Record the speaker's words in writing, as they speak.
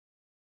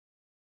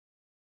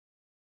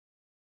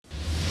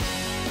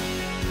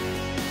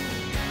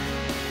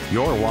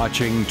You're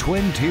watching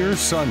Twin Tier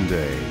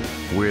Sunday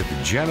with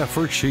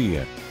Jennifer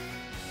Sheahen.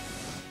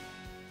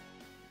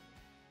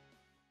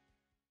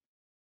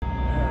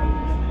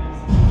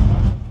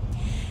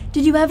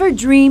 Did you ever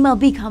dream of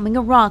becoming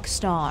a rock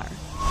star?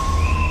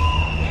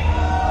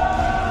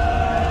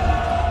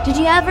 Did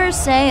you ever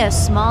say a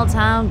small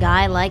town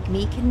guy like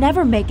me can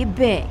never make it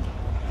big?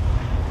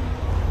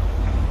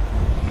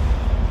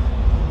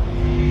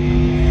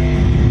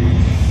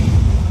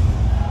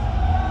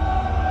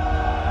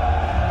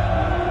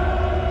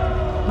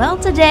 Well,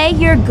 today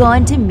you're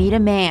going to meet a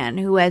man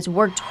who has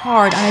worked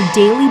hard on a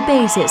daily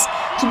basis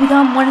to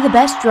become one of the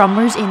best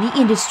drummers in the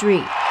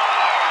industry.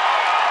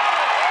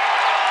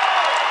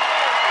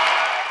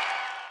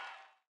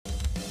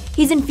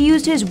 He's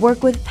infused his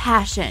work with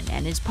passion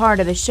and is part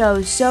of a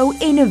show so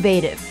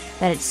innovative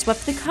that it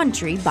swept the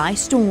country by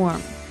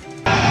storm.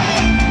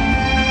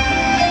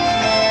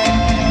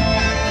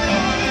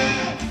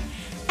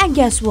 And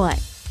guess what?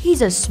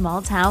 He's a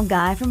small-town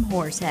guy from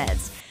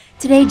Horseheads.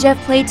 Today,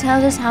 Jeff Play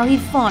tells us how he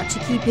fought to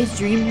keep his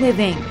dream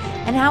living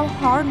and how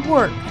hard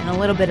work and a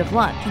little bit of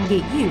luck can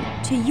get you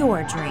to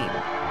your dream.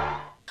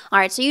 All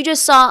right, so you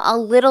just saw a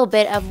little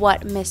bit of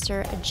what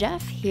Mr.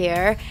 Jeff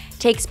here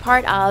takes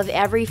part of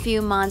every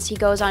few months. He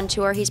goes on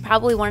tour. He's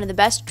probably one of the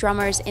best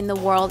drummers in the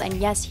world, and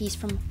yes, he's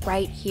from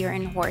right here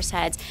in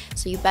Horseheads,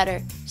 so you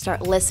better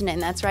start listening.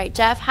 That's right,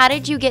 Jeff. How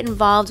did you get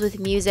involved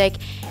with music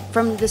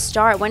from the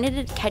start? When did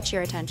it catch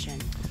your attention?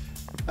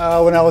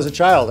 When I was a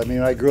child. I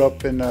mean, I grew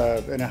up in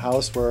a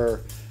house where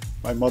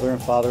my mother and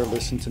father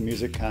listened to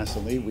music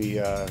constantly.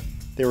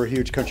 They were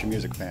huge country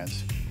music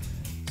fans.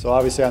 So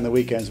obviously on the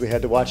weekends we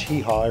had to watch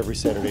Hee Haw every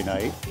Saturday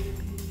night.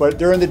 But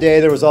during the day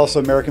there was also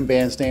American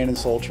Bandstand and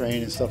Soul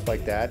Train and stuff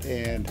like that.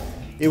 And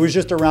it was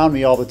just around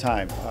me all the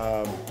time.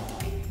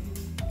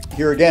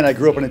 Here again, I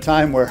grew up in a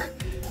time where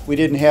we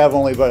didn't have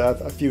only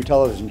but a few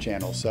television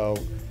channels. So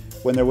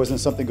when there wasn't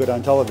something good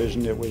on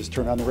television, it was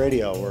turn on the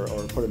radio or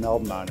put an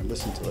album on and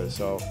listen to it.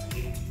 So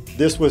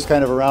this was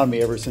kind of around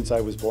me ever since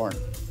I was born.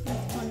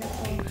 That's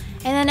wonderful.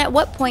 And then at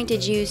what point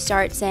did you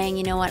start saying,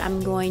 you know what,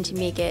 I'm going to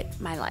make it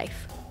my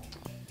life?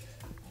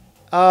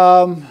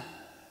 Well,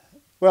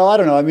 I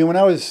don't know. I mean, when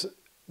I was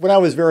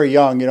very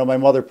young, you know, my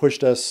mother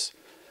pushed us,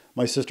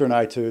 my sister and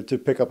I, to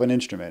pick up an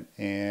instrument.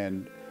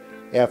 And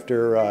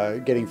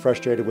after getting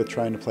frustrated with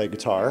trying to play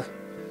guitar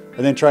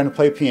and then trying to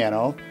play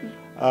piano,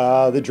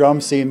 the drum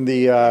seemed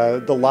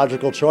the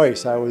logical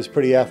choice. I was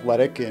pretty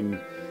athletic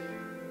and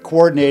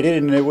coordinated,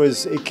 and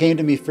it came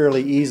to me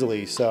fairly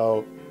easily.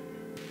 So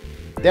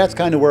that's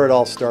kind of where it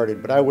all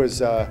started. But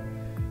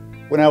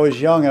when I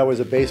was young, I was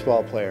a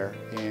baseball player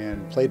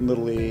and played in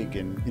Little League,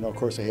 and you know, of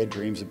course, I had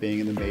dreams of being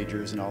in the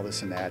majors and all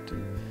this and that.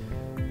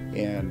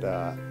 And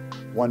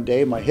one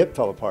day, my hip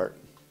fell apart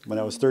when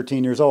I was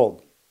 13 years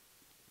old.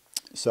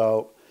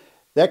 So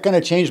that kind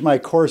of changed my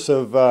course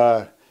of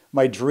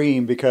my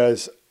dream,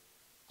 because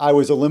I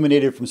was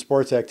eliminated from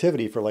sports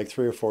activity for like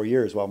 3 or 4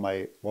 years while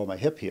my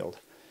hip healed.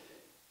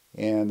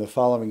 And the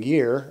following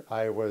year,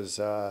 I was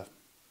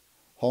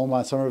home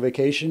on summer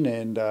vacation,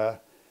 and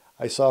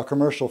I saw a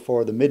commercial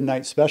for the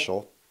Midnight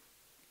Special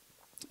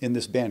in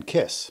this band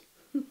Kiss.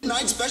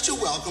 Midnight Special,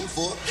 welcome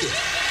for Kiss.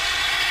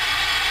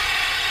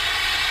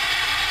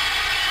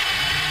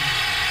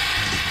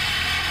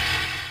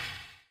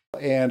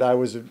 And I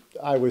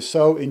was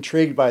so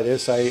intrigued by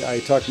this,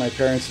 I talked my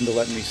parents into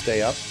letting me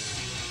stay up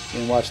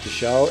and watch the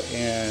show,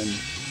 and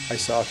I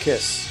saw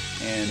Kiss,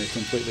 and it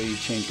completely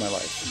changed my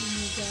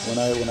life.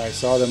 Oh, when I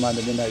saw them on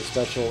the Midnight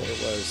Special,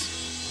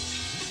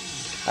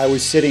 I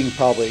was sitting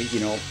probably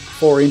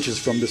 4 inches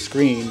from the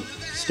screen,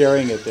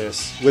 staring at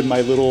this with my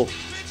little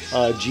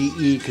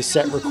GE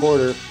cassette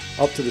recorder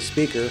up to the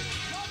speaker,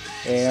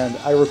 and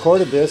I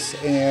recorded this,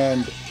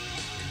 and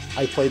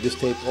I played this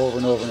tape over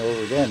and over and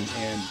over again.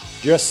 And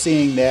just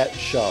seeing that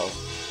show,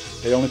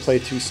 they only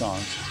played 2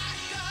 songs,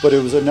 but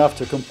it was enough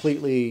to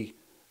completely,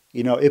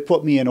 it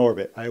put me in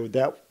orbit.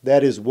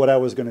 That is what I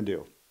was going to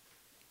do.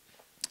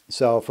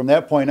 So from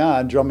that point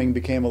on, drumming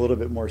became a little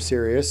bit more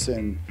serious,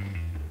 and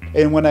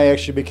when I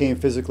actually became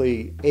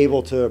physically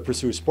able to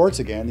pursue sports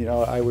again,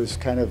 I was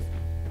kind of,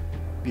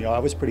 I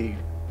was pretty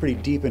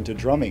deep into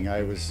drumming.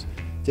 I was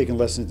taking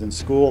lessons in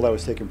school. I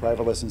was taking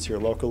private lessons here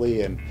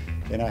locally, and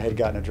I had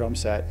gotten a drum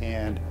set,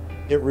 and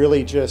it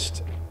really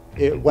just,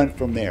 it went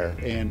from there.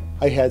 And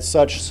I had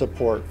such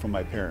support from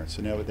my parents,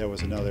 and that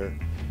was another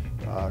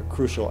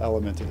crucial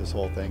element to this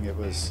whole thing. It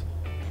was,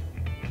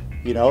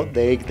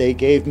 they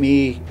gave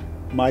me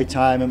my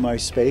time and my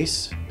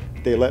space.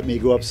 They let me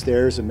go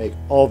upstairs and make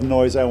all the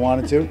noise I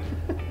wanted to.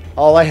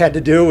 All I had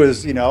to do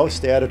was,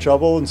 stay out of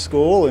trouble in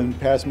school and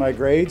pass my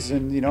grades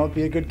and,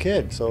 be a good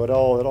kid. So it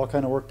all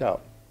kind of worked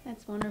out.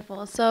 That's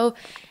wonderful. So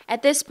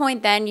at this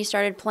point then you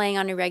started playing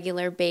on a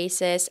regular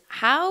basis.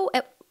 How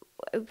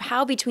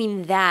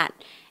between that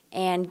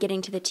and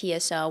getting to the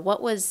TSO,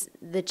 what was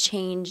the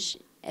change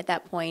at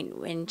that point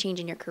in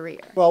changing your career?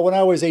 Well, when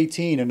I was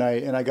 18 and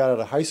I got out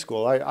of high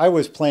school, I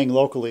was playing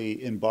locally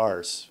in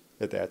bars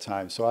at that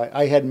time. So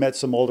I had met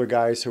some older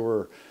guys who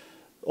were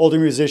older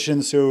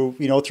musicians who,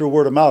 through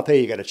word of mouth,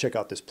 hey, you got to check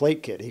out this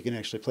Plate kid. He can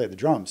actually play the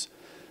drums.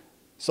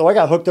 So I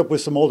got hooked up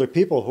with some older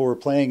people who were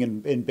playing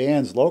in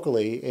bands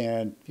locally,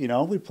 and,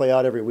 we'd play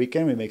out every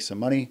weekend. We'd make some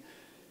money.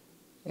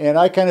 And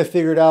I kind of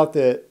figured out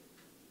that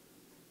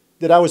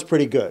I was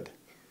pretty good.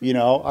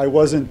 I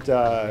wasn't,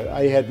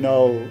 I had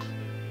no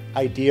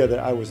idea that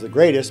I was the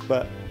greatest,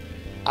 but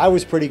I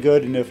was pretty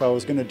good, and if I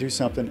was going to do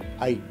something,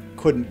 I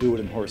couldn't do it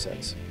in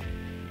Horseheads.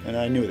 And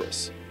I knew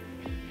this.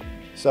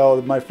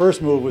 So my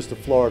first move was to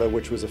Florida,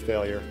 which was a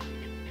failure.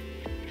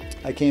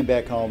 I came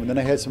back home, and then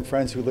I had some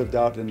friends who lived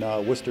out in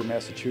Worcester,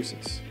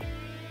 Massachusetts.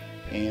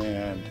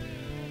 And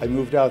I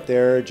moved out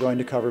there,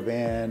 joined a cover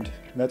band,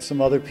 met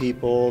some other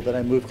people, then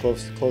I moved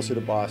closer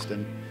to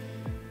Boston.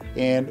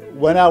 And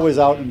when I was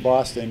out in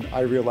Boston,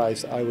 I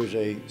realized I was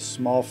a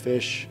small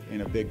fish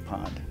in a big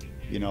pond.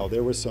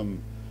 There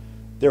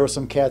were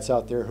some cats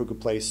out there who could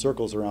play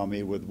circles around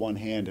me with one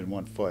hand and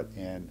one foot.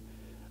 And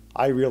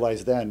I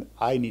realized then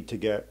I need to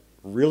get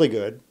really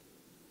good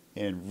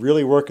and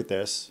really work at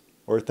this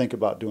or think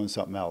about doing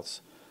something else.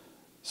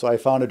 So I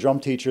found a drum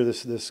teacher,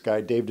 this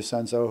guy, Dave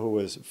DeCenzo, who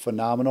was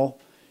phenomenal.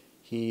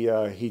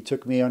 He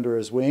took me under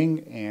his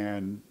wing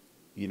and,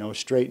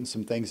 straightened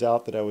some things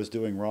out that I was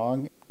doing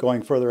wrong.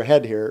 Going further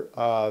ahead here,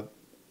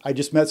 I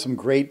just met some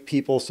great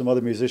people, some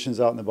other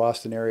musicians out in the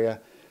Boston area.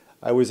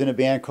 I was in a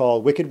band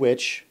called Wicked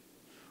Witch,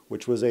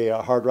 which was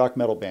a hard rock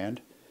metal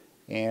band.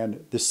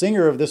 And the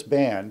singer of this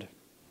band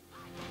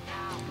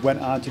went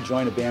on to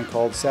join a band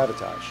called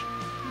Sabotage,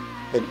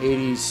 an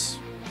 80s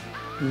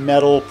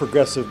metal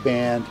progressive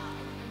band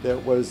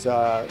that was,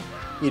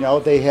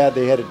 they had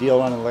a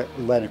deal on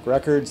Atlantic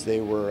Records.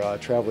 They were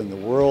traveling the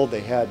world.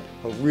 They had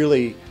a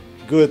really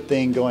good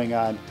thing going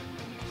on.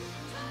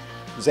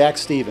 Zach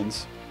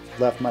Stevens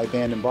left my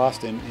band in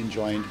Boston and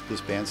joined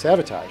this band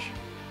Sabotage.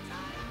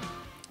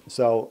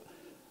 So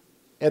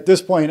at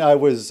this point, I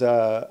was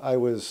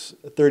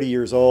 30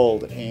 years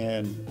old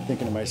and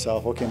thinking to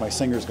myself, okay, my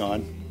singer's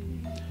gone.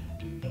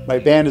 My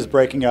band is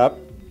breaking up,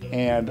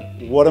 and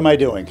what am I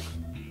doing?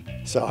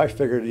 So I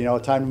figured,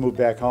 time to move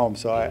back home.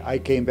 So I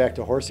came back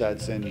to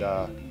Horseheads in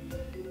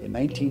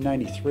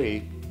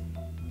 1993,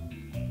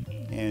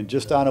 and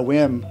just on a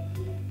whim,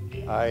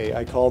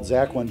 I called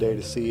Zach one day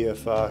to see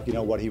if,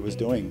 what he was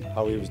doing,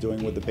 how he was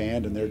doing with the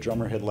band, and their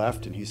drummer had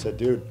left, and he said,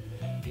 dude,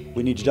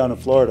 we need you down in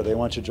Florida. They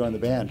want you to join the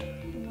band.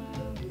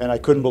 And I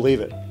couldn't believe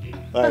it.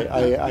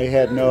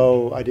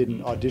 I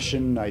didn't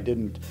audition.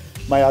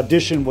 My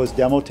audition was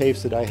demo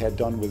tapes that I had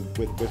done with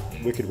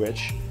Wicked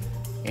Witch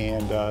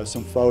and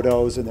some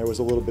photos, and there was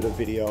a little bit of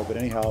video. But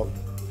anyhow,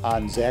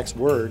 on Zach's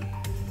word,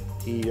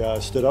 he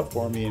stood up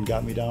for me and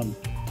got me down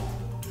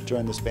to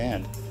join this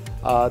band.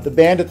 The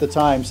band at the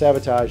time,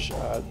 Sabotage,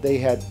 they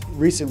had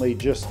recently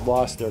just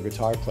lost their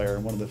guitar player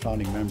and one of the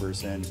founding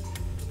members, and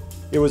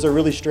it was a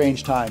really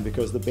strange time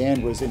because the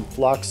band was in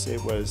flux.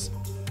 It was,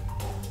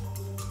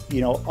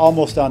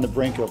 almost on the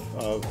brink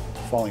of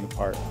falling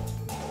apart.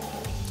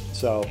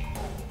 So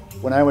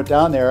when I went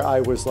down there, I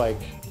was like,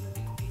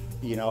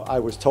 I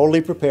was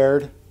totally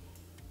prepared.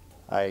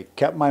 I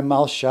kept my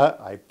mouth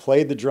shut. I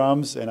played the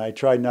drums, and I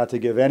tried not to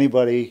give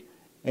anybody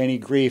any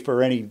grief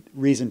or any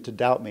reason to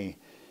doubt me.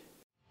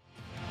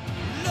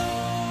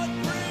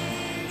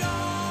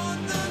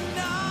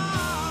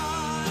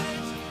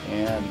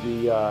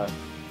 And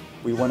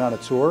we went on a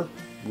tour.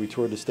 We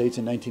toured the States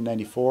in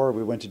 1994.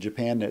 We went to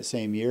Japan that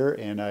same year,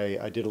 and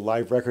I did a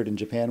live record in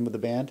Japan with the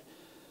band.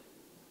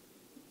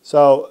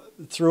 So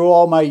through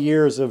all my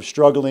years of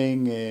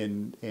struggling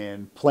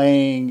and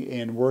playing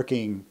and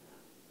working,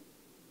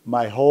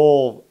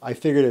 I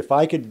figured if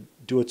I could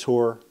do a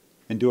tour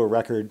and do a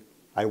record,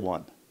 I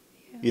won.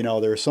 Yeah.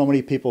 There are so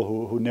many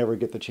people who never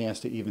get the chance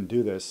to even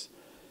do this.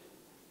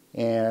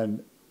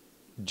 And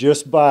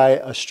just by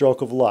a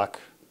stroke of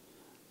luck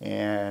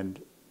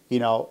and,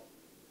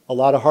 a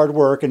lot of hard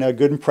work and a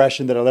good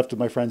impression that I left with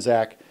my friend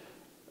Zach,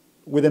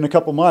 within a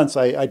couple months,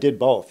 I did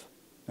both,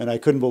 and I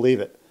couldn't believe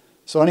it.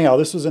 So anyhow,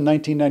 this was in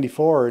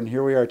 1994, and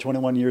here we are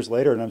 21 years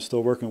later, and I'm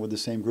still working with the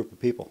same group of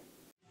people.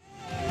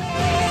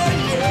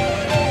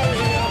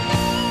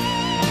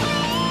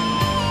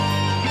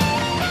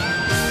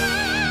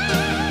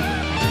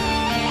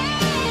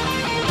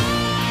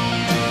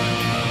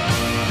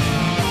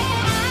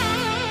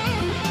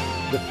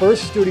 The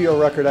first studio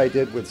record I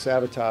did with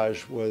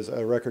Sabotage was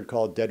a record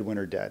called Dead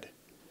Winter Dead.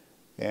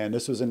 And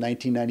this was in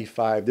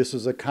 1995. This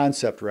was a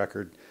concept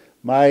record.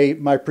 My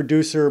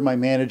producer, my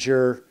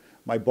manager,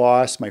 my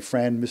boss, my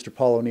friend, Mr.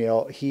 Paul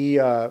O'Neill, he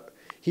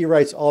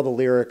writes all the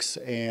lyrics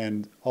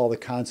and all the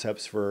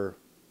concepts for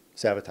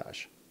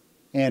Sabotage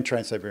and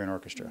Trans-Siberian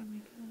Orchestra.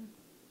 Oh,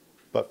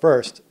 but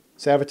first,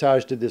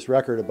 Sabotage did this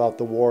record about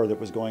the war that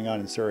was going on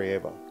in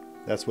Sarajevo.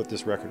 That's what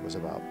this record was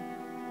about.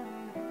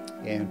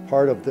 And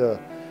part of the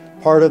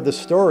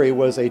story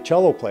was a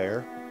cello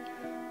player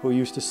who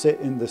used to sit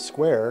in the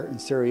square in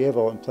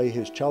Sarajevo and play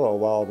his cello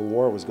while the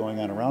war was going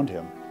on around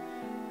him.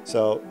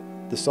 So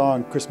the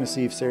song Christmas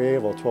Eve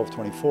Sarajevo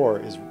 1224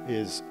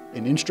 is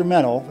an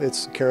instrumental.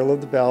 It's Carol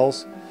of the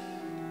Bells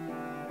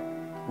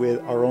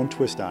with our own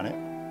twist on it.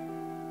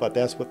 but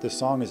that's what this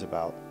song is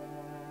about.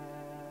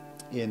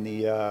 In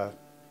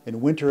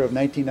winter of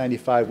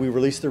 1995, we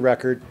released the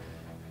record.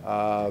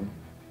 A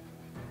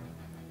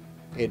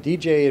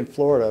DJ in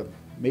Florida,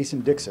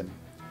 Mason Dixon,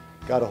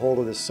 got a hold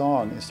of this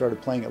song and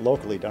started playing it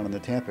locally down in the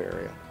Tampa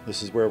area.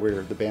 This is where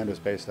the band was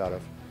based out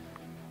of.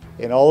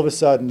 And all of a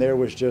sudden, there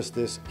was just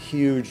this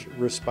huge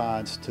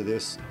response to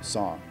this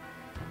song.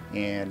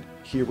 And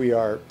here we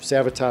are,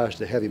 Sabotage,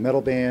 the heavy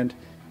metal band,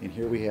 and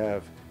here we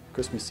have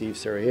Christmas Eve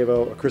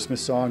Sarajevo, a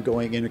Christmas song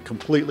going in a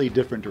completely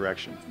different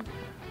direction.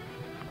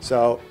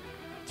 So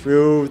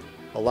through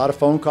a lot of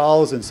phone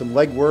calls and some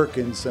legwork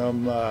and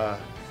some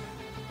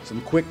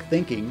quick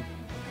thinking,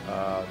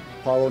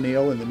 Paul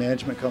O'Neill and the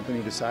management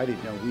company decided,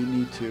 we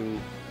need to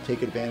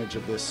take advantage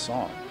of this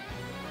song.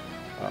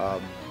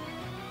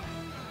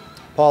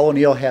 Paul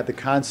O'Neill had the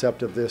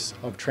concept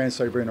of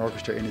Trans-Siberian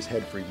Orchestra in his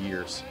head for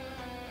years,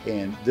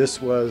 and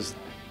this was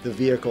the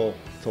vehicle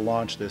to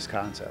launch this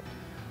concept.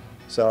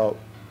 So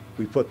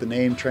we put the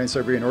name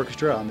Trans-Siberian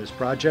Orchestra on this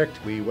project.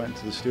 We went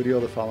to the studio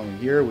the following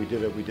year. We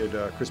did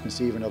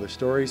Christmas Eve and Other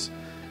Stories,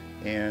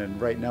 and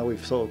right now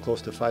we've sold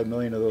close to 5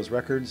 million of those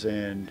records,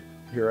 and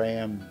here I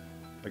am,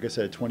 like I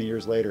said, 20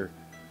 years later.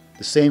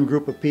 The same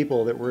group of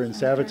people that were in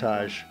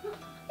Sabotage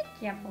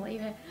Can't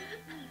believe it.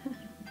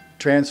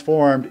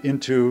 transformed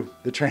into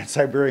the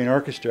Trans-Siberian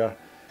Orchestra,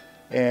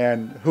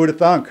 and who'd have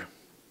thunk?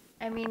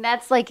 I mean,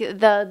 that's like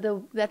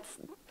that's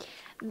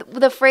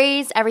the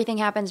phrase "everything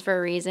happens for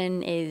a reason"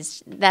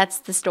 that's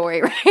the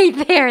story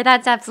right there.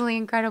 That's absolutely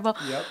incredible.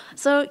 Yep.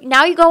 So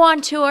now you go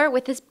on tour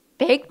with this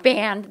big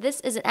band.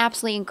 This is an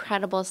absolutely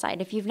incredible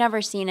sight. If you've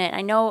never seen it,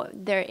 I know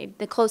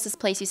the closest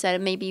place you said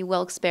it may be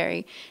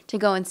Wilkes-Barre to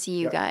go and see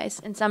you guys,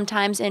 and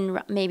sometimes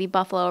in maybe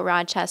Buffalo,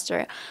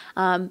 Rochester.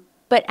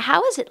 But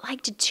how is it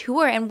like to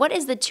tour, and what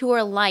is the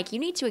tour like? You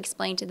need to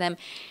explain to them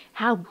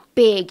how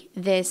big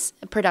this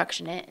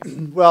production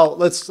is. Well,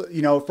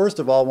 first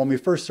of all, when we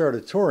first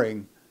started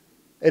touring,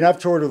 and I've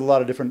toured with a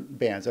lot of different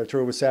bands. I've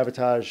toured with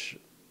Sabotage.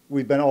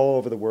 We've been all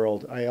over the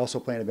world. I also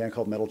play in a band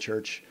called Metal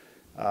Church.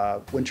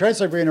 When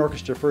Trans-Siberian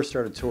Orchestra first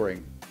started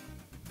touring,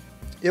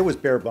 it was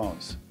bare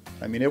bones.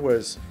 I mean, it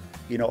was,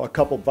 a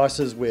couple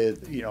buses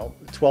with,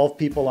 12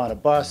 people on a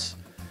bus,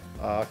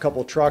 a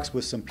couple trucks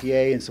with some PA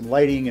and some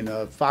lighting and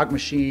a fog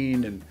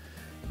machine and,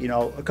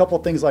 a couple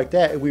things like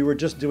that. And we were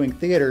just doing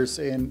theaters.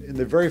 And in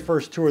the very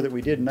first tour that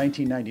we did in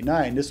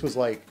 1999, this was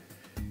like,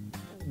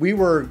 we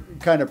were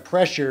kind of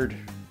pressured,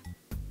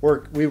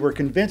 or we were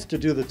convinced to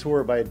do the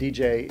tour by a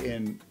DJ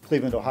in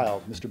Cleveland,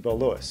 Ohio, Mr. Bill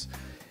Lewis.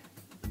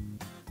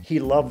 He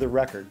loved the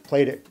record,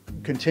 played it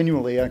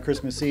continually on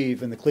Christmas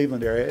Eve in the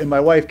Cleveland area. And my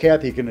wife,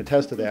 Kathy, can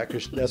attest to that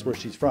because that's where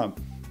she's from.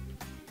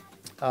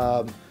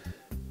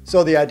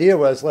 So the idea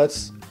was,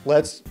 let's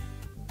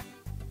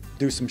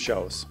do some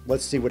shows.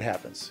 Let's see what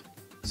happens.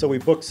 So we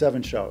booked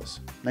 7 shows,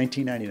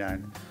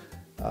 1999.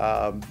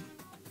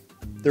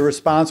 The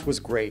response was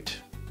great.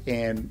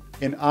 And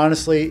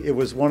honestly, it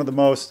was one of the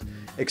most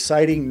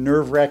exciting,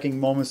 nerve-wracking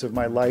moments of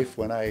my life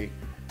when I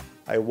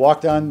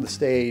walked on the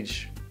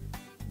stage,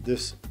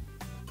 this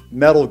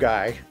metal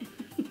guy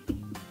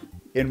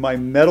and my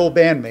metal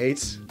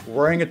bandmates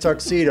wearing a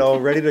tuxedo,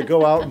 ready to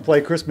go out and play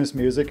Christmas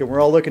music, and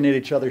we're all looking at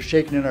each other,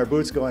 shaking in our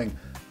boots, going,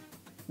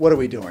 what are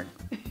we doing?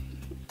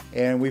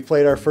 And we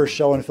played our first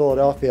show in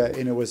Philadelphia,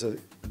 and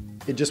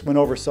it just went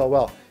over so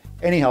well.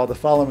 Anyhow, the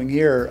following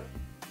year,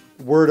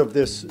 word of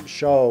this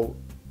show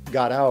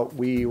got out.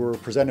 We were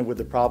presented with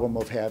the problem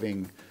of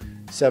having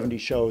 70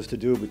 shows to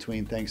do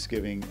between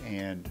Thanksgiving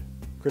and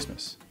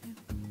Christmas.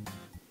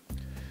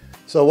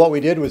 So what we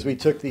did was we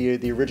took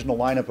the original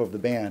lineup of the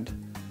band,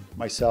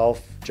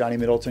 myself, Johnny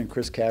Middleton,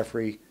 Chris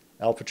Caffrey,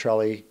 Al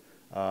Petrelli,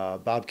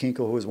 Bob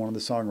Kinkle, who was one of the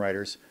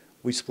songwriters.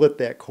 We split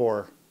that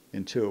core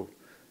in 2,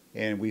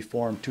 and we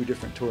formed 2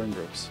 different touring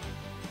groups.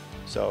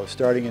 So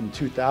starting in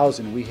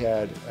 2000, we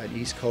had an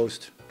East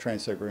Coast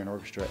Trans-Siberian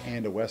Orchestra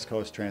and a West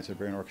Coast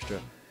Trans-Siberian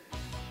Orchestra.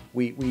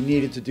 We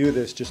needed to do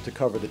this just to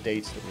cover the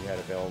dates that we had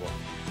available.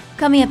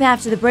 Coming up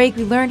after the break,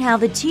 we learn how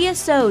the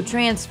TSO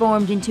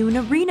transformed into an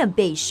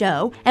arena-based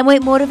show and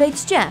what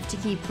motivates Jeff to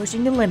keep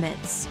pushing the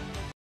limits.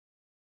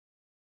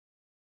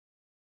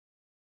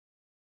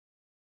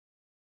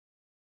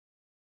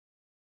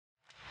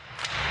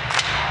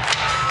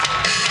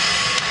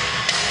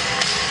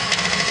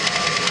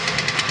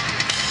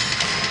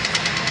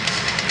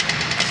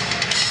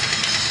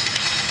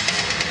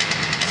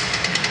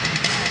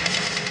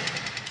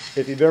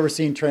 If you've ever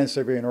seen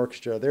Trans-Siberian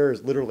Orchestra, there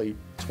is literally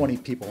 20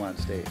 people on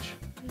stage.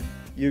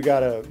 You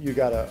gotta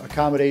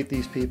accommodate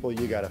these people.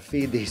 You gotta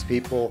feed these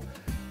people.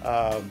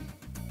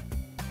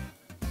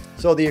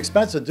 So the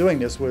expense of doing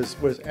this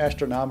was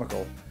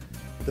astronomical.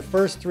 The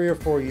first 3 or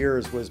 4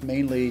 years was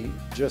mainly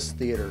just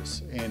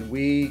theaters, and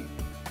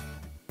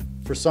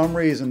for some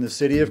reason, the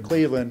city of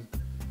Cleveland,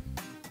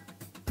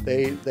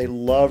 they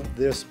loved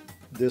this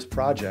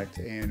project,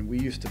 and we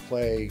used to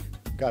play.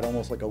 Got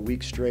almost like a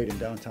week straight in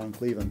downtown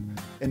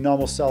Cleveland and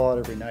almost sell out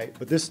every night.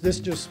 But this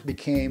just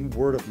became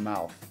word of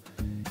mouth.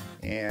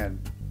 And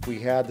we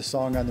had the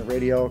song on the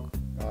radio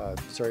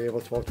Sarajevo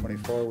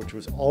 1224, which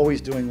was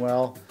always doing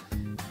well.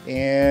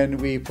 And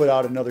we put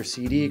out another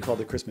CD called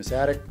The Christmas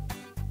Attic.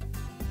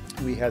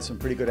 We had some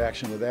pretty good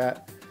action with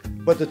that.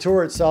 But the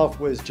tour itself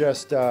was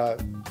just,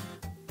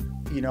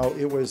 you know,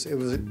 it was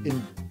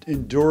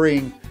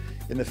enduring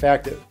in the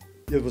fact that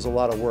it was a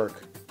lot of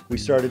work. We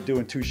started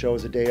doing 2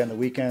 shows a day on the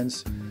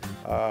weekends.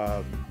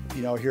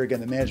 You know, here again,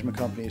 the management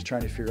company is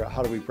trying to figure out,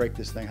 how do we break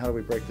this thing? How do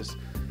we break this?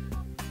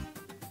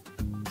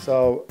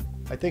 So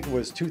I think it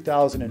was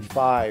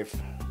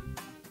 2005.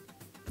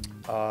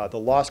 The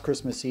Lost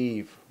Christmas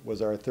Eve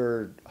was our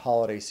 3rd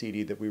holiday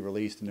CD that we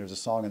released, and there's a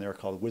song in there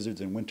called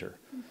Wizards in Winter.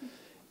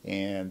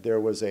 And there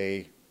was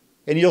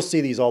and you'll see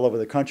these all over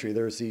the country.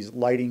 There's these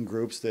lighting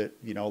groups that,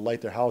 you know,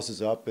 light their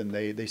houses up, and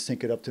they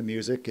sync it up to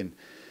music. And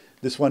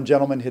this one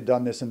gentleman had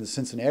done this in the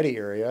Cincinnati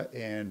area,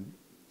 and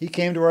he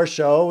came to our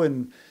show,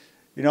 and,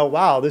 you know,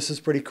 wow, this is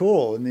pretty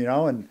cool. And, you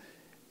know, and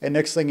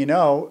next thing you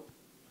know,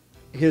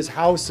 his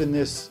house and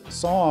this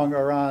song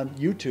are on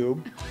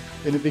YouTube,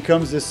 and it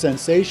becomes this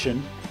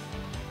sensation.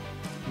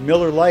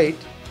 Miller Lite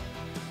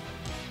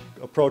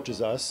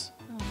approaches us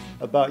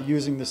about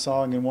using the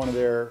song in one of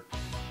their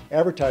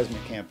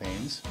advertisement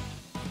campaigns.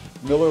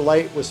 Miller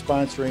Lite was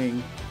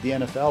sponsoring the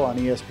NFL on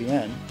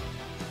ESPN.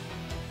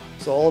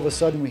 So all of a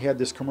sudden we had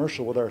this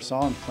commercial with our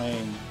song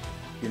playing,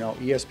 you know,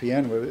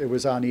 ESPN. It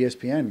was on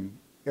ESPN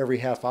every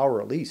half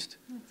hour at least.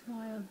 That's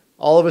wild.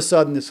 All of a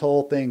sudden this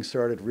whole thing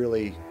started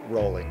really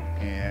rolling,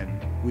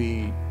 and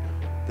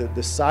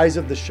the size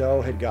of the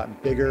show had gotten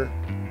bigger.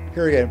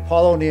 Here again,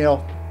 Paul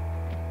O'Neill,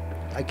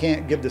 I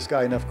can't give this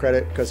guy enough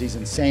credit because he's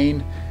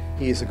insane.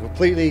 He's a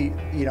completely,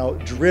 you know,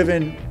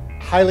 driven,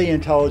 highly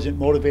intelligent,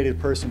 motivated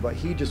person, but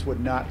he just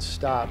would not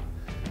stop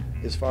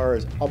as far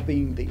as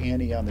upping the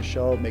ante on the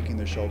show, making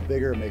the show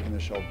bigger, making the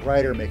show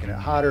brighter, making it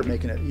hotter,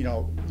 making it, you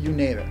know, you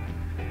name it.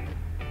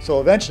 So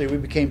eventually we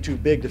became too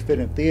big to fit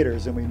in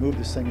theaters, and we moved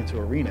this thing into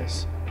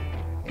arenas.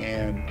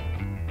 And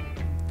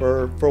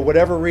for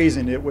whatever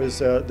reason, it was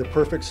the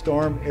perfect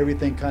storm.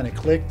 Everything kind of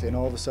clicked, and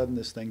all of a sudden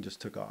this thing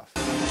just took off.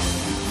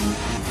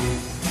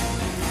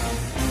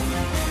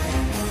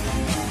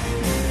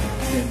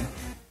 And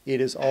it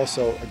is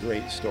also a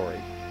great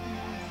story,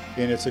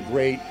 and it's a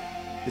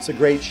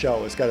great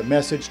show. It's got a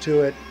message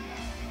to it,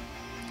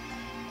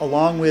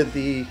 along with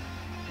the,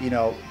 you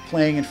know,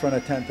 playing in front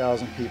of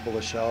 10,000 people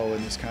a show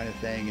and this kind of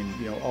thing, and,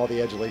 you know, all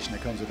the adulation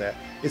that comes with that.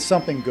 It's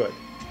something good,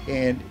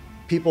 and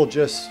people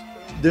just,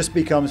 this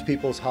becomes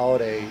people's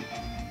holiday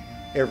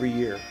every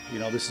year. You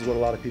know, this is what a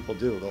lot of people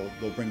do.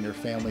 They'll bring their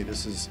family.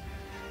 This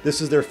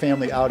is their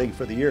family outing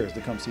for the years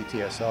to come see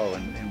TSO,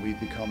 and we've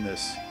become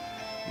this,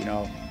 you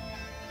know,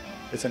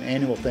 it's an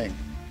annual thing,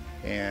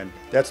 and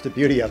that's the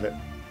beauty of it.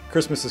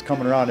 Christmas is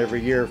coming around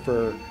every year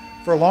for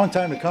a long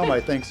time to come, I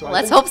think. So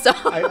Let's hope so.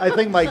 I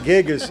think my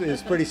gig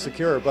is pretty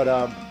secure, but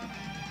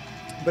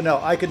no,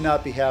 I could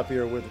not be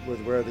happier with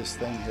where this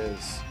thing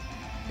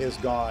has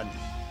gone,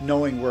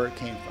 knowing where it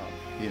came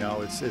from. You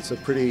know, it's a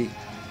pretty,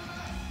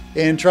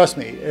 and trust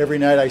me, every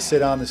night I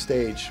sit on the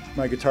stage,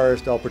 my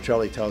guitarist Al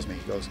Petrelli tells me,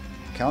 he goes,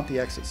 count the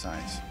exit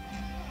signs.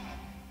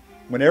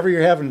 Whenever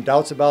you're having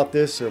doubts about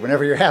this, or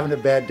whenever you're having a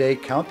bad day,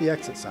 count the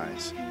exit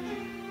signs.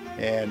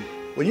 And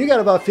when you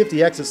got about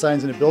 50 exit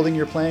signs in a building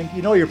you're playing,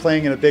 you know you're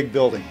playing in a big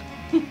building.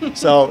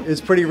 So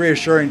it's pretty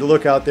reassuring to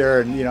look out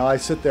there, and, you know, I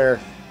sit there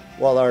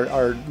while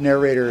our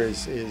narrator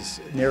is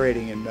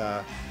narrating, and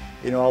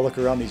you know, I'll look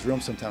around these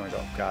rooms sometime and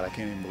go, God, I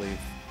can't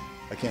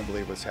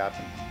believe what's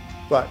happened.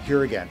 But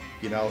here again,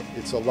 you know,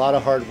 it's a lot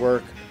of hard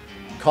work.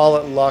 Call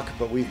it luck,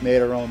 but we've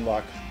made our own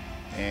luck,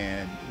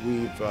 and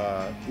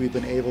we've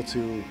been able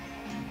to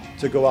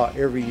go out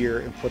every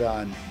year and put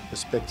on a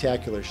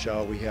spectacular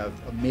show. We have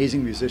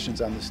amazing musicians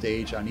on the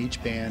stage on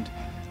each band.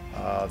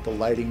 The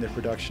lighting, the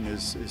production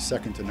is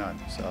second to none.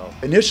 So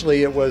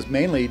initially it was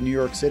mainly New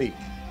York City,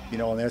 you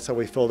know, and that's how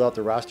we filled out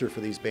the roster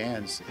for these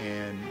bands.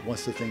 And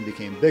once the thing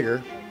became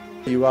bigger,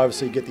 you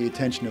obviously get the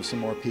attention of some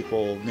more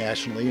people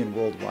nationally and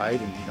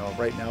worldwide. And, you know,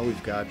 right now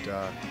we've got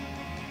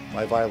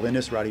my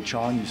violinist, Roddy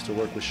Chong, used to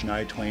work with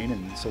Shania Twain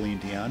and Celine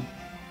Dion.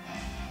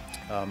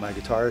 My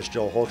guitarist,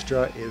 Joel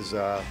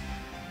Hoekstra,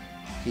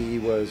 he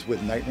was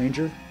with Night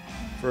Ranger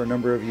for a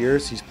number of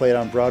years. He's played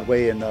on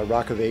Broadway in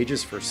Rock of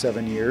Ages for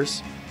 7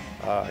 years.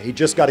 He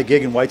just got a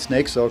gig in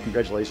Whitesnake, so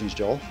congratulations,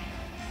 Joel.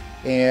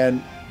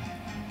 And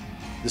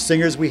the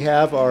singers we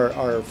have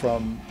are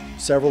from,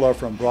 several are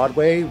from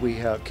Broadway. We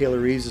have Kayla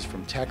Reeves is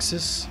from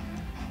Texas.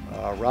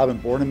 Robin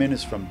Borneman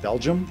is from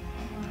Belgium.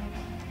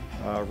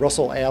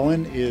 Russell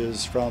Allen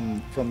is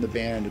from the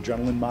band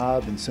Adrenaline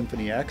Mob and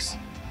Symphony X.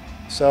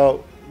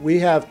 So we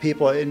have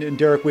people, and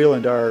Derek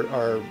Wheeland,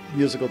 our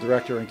musical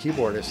director and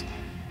keyboardist,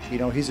 you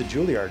know, he's a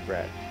Juilliard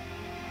grad.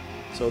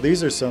 So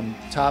these are some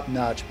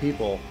top-notch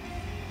people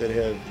that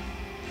have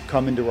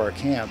come into our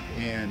camp,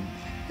 and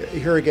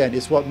here again,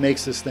 it's what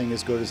makes this thing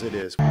as good as it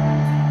is.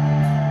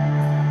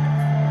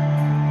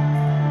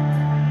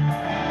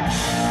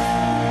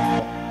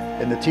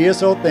 And the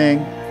TSO thing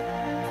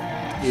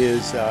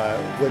is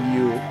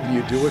when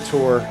you do a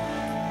tour,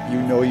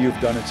 you know you've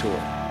done a tour.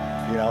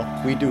 You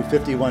know, we do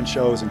 51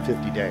 shows in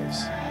 50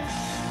 days.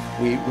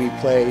 We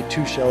play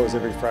 2 shows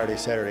every Friday,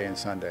 Saturday, and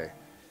Sunday.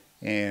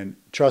 And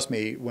trust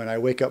me, when I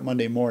wake up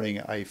Monday morning,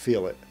 I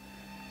feel it.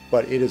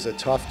 But it is a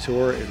tough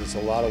tour. It is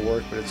a lot of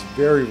work, but it's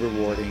very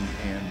rewarding.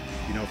 And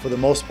you know, for the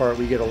most part,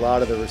 we get a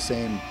lot of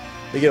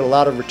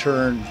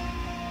return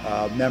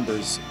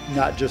members,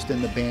 not just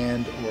in the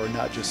band or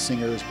not just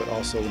singers, but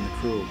also in the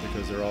crew,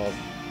 because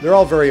they're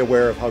all very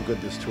aware of how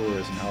good this tour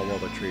is and how well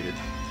they're treated.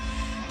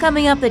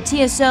 Coming up, the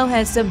TSO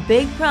has some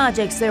big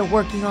projects they're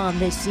working on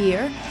this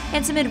year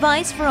and some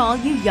advice for all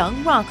you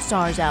young rock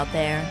stars out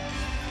there.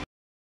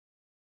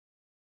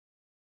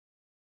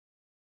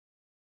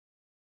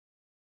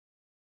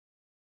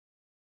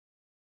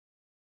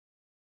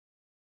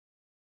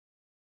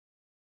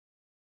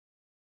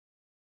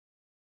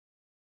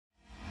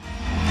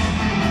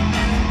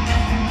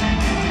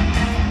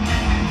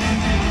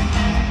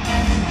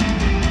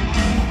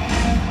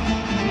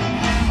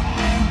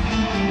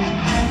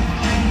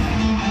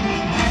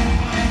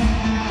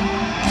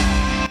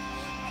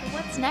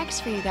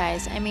 Next for you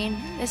guys? I mean,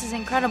 this is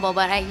incredible,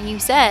 but you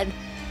said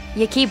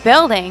you keep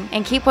building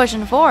and keep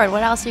pushing forward.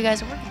 What else are you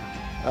guys working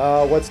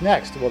on? What's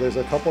next? Well, there's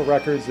a couple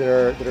records that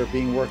are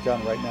being worked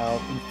on right now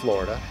in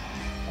Florida.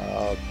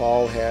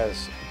 Paul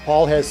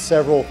has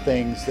several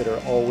things that are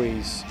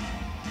always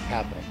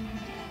happening.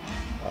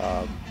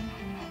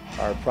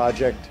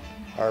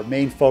 Our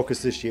main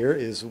focus this year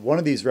is one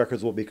of these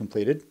records will be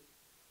completed,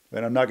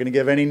 and I'm not going to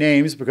give any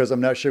names because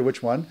I'm not sure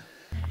which one.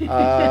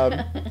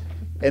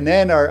 And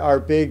then our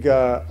big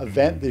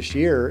event this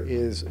year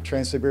is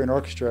Trans-Siberian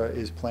Orchestra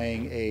is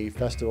playing a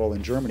festival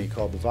in Germany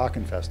called the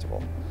Wacken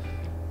Festival.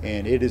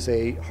 And it is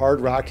a hard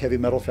rock, heavy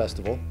metal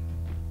festival.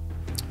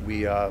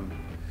 We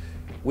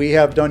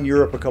have done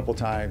Europe a couple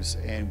times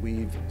and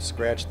we've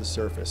scratched the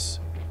surface.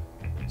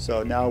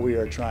 So now we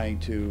are trying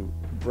to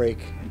break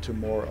into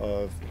more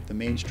of the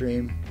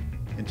mainstream,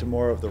 into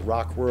more of the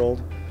rock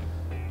world.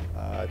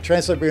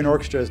 Trans-Siberian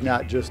Orchestra is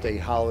not just a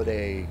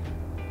holiday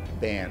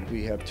band.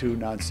 We have 2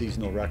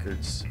 non-seasonal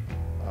records,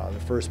 the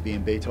first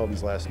being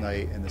Beethoven's Last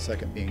Night and the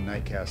second being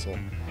Night Castle,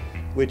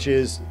 which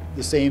is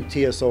the same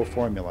TSO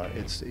formula.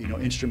 It's, you know,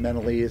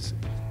 instrumentally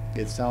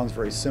it sounds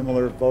very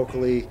similar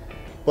vocally,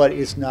 but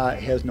it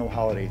has no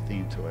holiday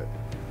theme to it.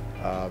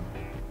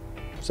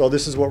 So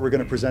this is what we're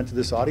going to present to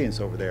this audience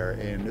over there,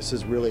 and this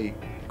is really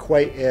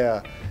quite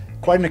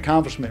an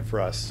accomplishment for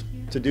us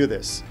to do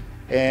this.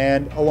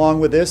 And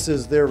along with this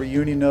is their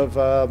reunion of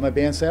my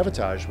band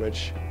Savatage,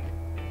 which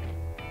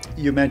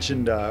you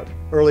mentioned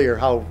earlier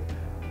how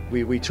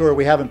we tour.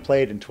 We haven't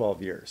played in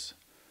 12 years.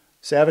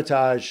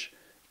 Savatage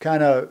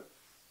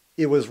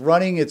it was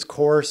running its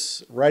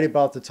course right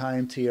about the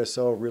time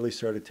TSO really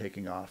started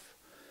taking off.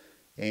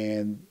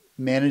 And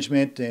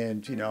management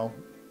and, you know,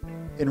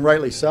 and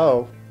rightly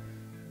so,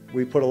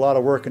 we put a lot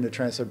of work into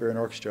Trans-Siberian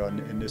Orchestra,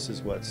 and this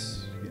is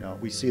what's, you know,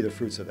 we see the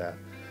fruits of that.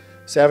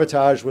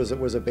 Savatage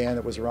was a band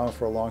that was around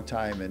for a long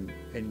time, and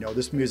you know,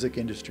 this music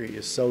industry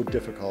is so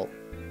difficult.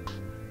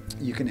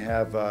 You can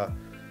have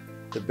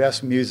the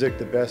best music,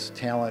 the best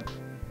talent,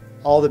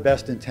 all the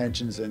best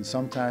intentions, and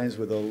sometimes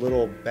with a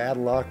little bad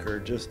luck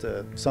or just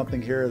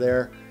something here or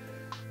there,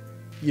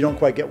 you don't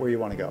quite get where you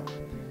want to go.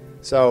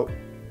 So,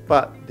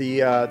 but the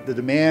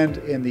demand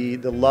and the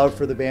love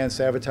for the band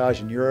Savatage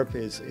in Europe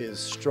is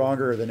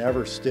stronger than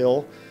ever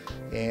still,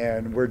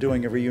 and we're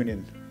doing a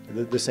reunion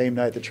the same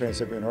night the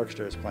Trans-Siberian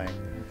Orchestra is playing.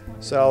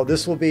 So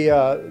this will be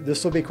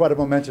quite a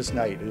momentous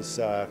night.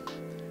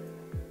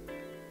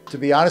 To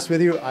be honest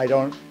with you, I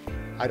don't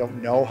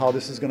know how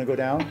this is going to go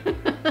down.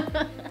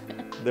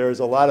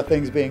 There's a lot of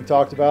things being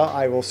talked about.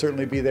 I will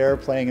certainly be there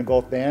playing in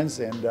both bands,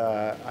 and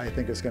I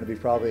think it's going to be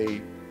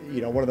probably,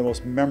 you know, one of the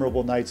most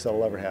memorable nights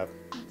I'll ever have.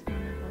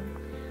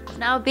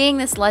 Now, being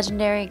this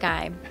legendary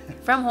guy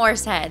from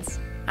Horseheads,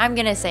 I'm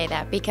going to say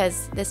that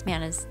because this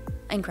man is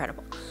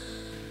incredible.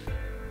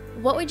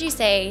 What would you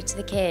say to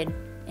the kid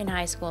in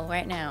high school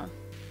right now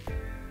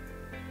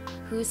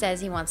who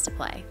says he wants to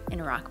play in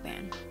a rock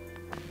band?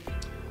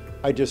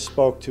 I just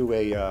spoke to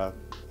a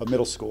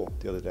middle school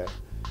the other day.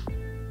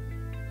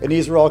 And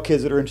these are all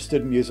kids that are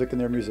interested in music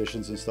and they're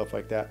musicians and stuff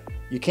like that.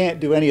 You can't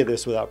do any of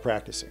this without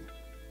practicing.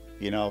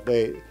 You know,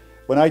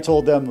 when I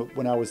told them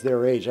when I was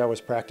their age I was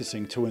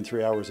practicing 2 and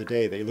 3 hours a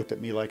day, they looked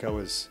at me like I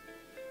was,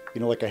 you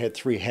know, like I had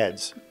 3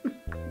 heads.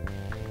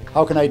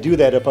 How can I do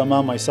that if I'm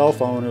on my cell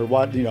phone or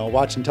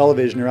watching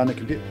television or on the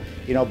computer?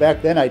 You know,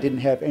 back then I didn't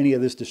have any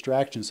of this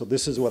distraction, so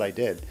this is what I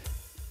did.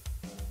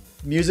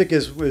 Music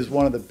is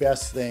one of the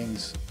best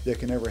things that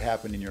can ever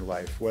happen in your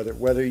life,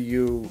 whether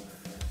you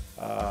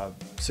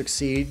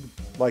succeed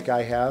like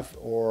I have,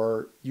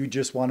 or you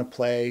just want to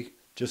play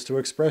just to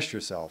express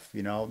yourself.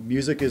 You know,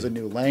 music is a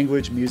new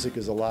language. Music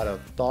is a lot of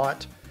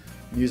thought.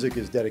 Music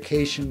is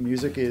dedication.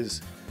 Music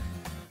is,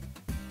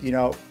 you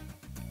know,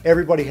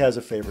 everybody has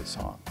a favorite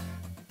song.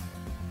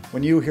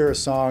 When you hear a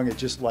song, it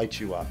just lights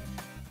you up.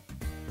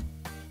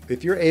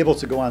 If you're able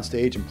to go on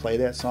stage and play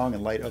that song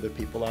and light other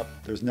people up,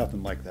 there's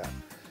nothing like that.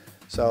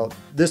 So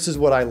this is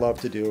what I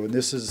love to do, and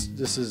this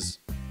is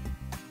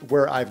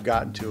where I've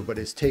gotten to, but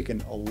it's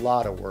taken a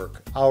lot of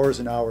work, hours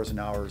and hours and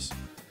hours.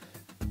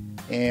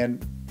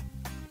 And,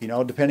 you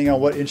know, depending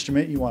on what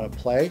instrument you want to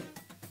play,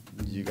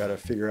 you got to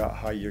figure out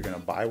how you're going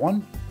to buy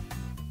one.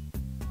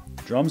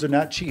 Drums are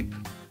not cheap.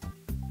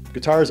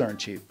 Guitars aren't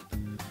cheap.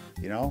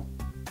 You know,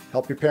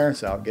 help your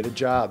parents out, get a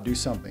job, do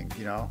something,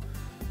 you know.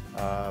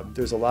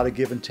 There's a lot of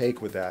give and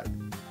take with that.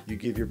 You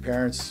give your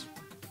parents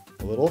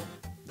a little,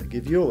 they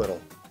give you a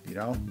little, you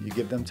know. You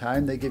give them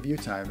time, they give you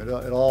time.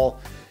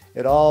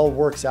 It all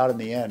works out in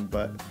the end.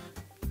 But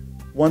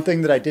one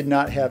thing that I did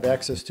not have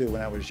access to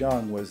when I was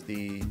young was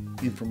the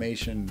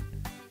information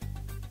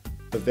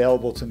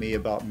available to me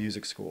about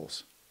music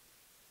schools.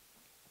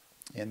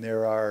 And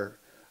there are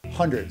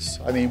hundreds.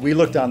 I mean, we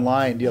looked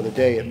online the other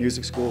day at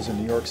music schools in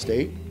New York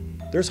State.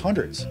 There's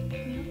hundreds.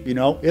 You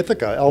know,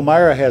 Ithaca,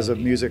 Elmira has a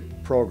music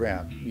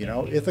program. You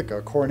know,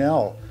 Ithaca,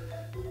 Cornell.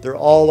 They're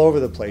all over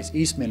the place.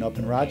 Eastman up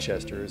in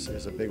Rochester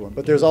is a big one.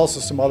 But there's also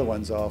some other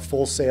ones.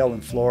 Full Sail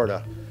in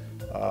Florida.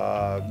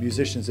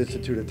 Musicians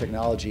Institute of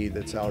Technology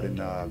that's out in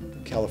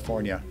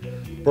California.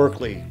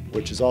 Berkeley,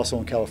 which is also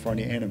in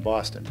California and in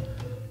Boston.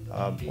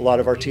 A lot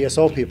of our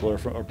TSO people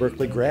are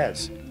Berkeley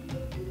grads.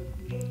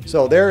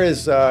 So there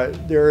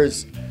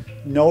is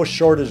no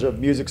shortage of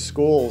music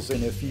schools,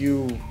 and if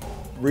you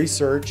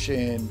research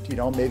and, you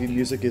know, maybe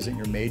music isn't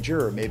your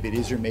major, or maybe it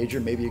is your major,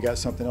 maybe you got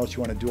something else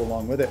you want to do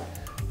along with it,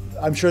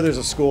 I'm sure there's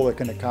a school that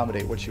can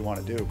accommodate what you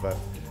want to do, but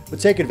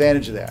take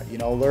advantage of that. You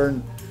know,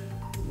 learn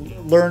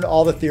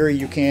all the theory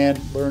you can,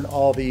 learn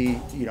all the,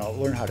 you know,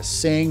 learn how to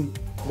sing,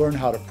 learn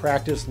how to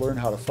practice, learn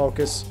how to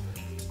focus.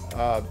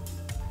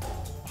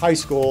 High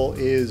school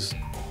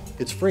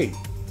it's free.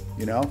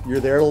 You know, you're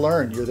there to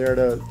learn. You're there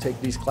to take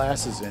these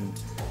classes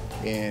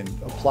and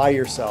apply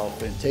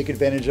yourself and take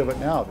advantage of it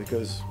now,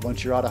 because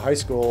once you're out of high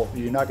school,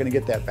 you're not going to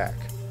get that back.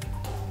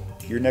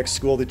 Your next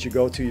school that you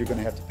go to, you're going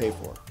to have to pay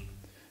for.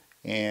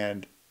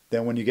 And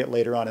then when you get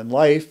later on in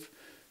life,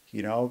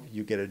 you know,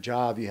 you get a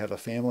job, you have a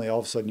family, all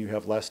of a sudden you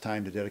have less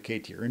time to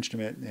dedicate to your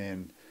instrument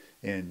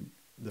and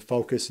the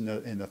focus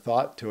and the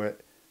thought to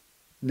it.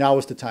 Now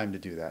is the time to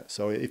do that.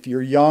 So if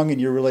you're young and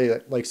you're really,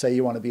 like, say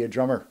you want to be a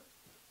drummer,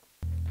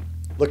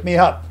 look me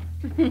up.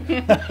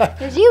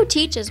 Because you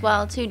teach as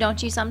well, too,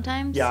 don't you,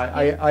 sometimes?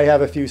 Yeah, I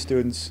have a few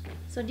students.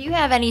 So do you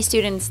have any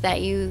students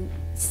that you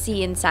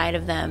see inside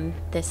of them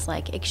this,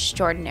 like,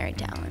 extraordinary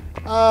talent?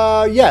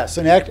 Yes,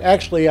 and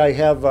actually I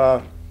have,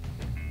 I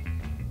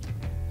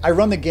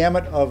run the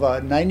gamut of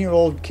a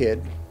 9-year-old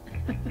kid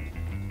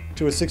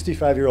to a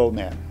 65-year-old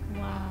man.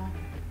 Wow.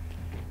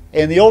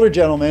 And the older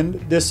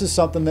gentleman, this is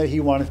something that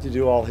he wanted to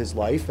do all his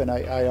life, and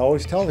I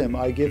always tell him,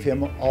 I give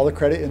him all the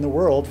credit in the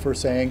world for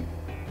saying,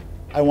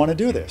 I want to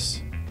do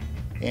this.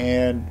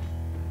 And,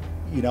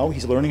 you know,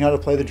 he's learning how to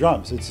play the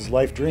drums. It's his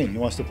life dream. He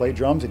wants to play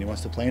drums and he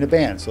wants to play in a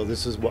band. So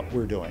this is what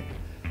we're doing.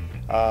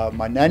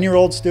 My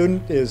 9-year-old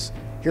student is,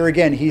 here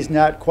again, he's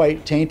not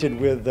quite tainted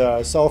with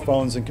cell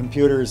phones and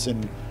computers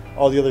and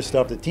all the other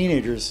stuff that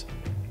teenagers,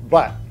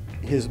 but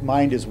his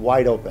mind is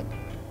wide open.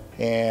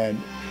 And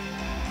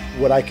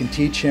what I can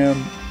teach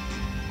him,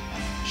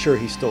 sure,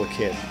 he's still a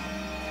kid,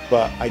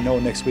 but I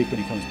know next week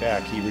when he comes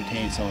back, he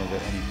retained some of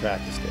it and he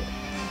practiced it.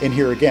 And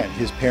here again,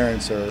 his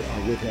parents are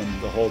with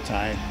him the whole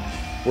time.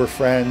 We're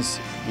friends,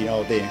 you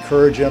know, they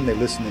encourage him, they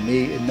listen to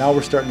me, and now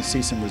we're starting to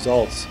see some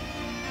results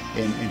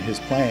in his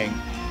playing.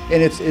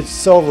 And it's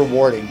so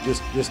rewarding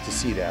just to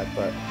see that.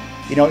 But,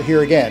 you know,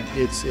 here again,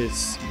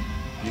 it's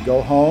you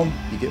go home,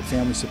 you get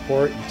family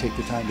support, you take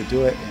the time to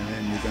do it, and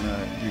then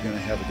you're gonna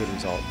have a good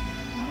result.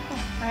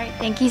 All right,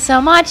 thank you so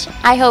much.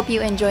 I hope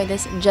you enjoyed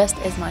this just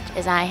as much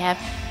as I have.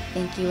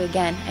 Thank you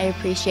again. I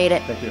appreciate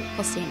it. Thank you.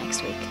 We'll see you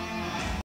next week.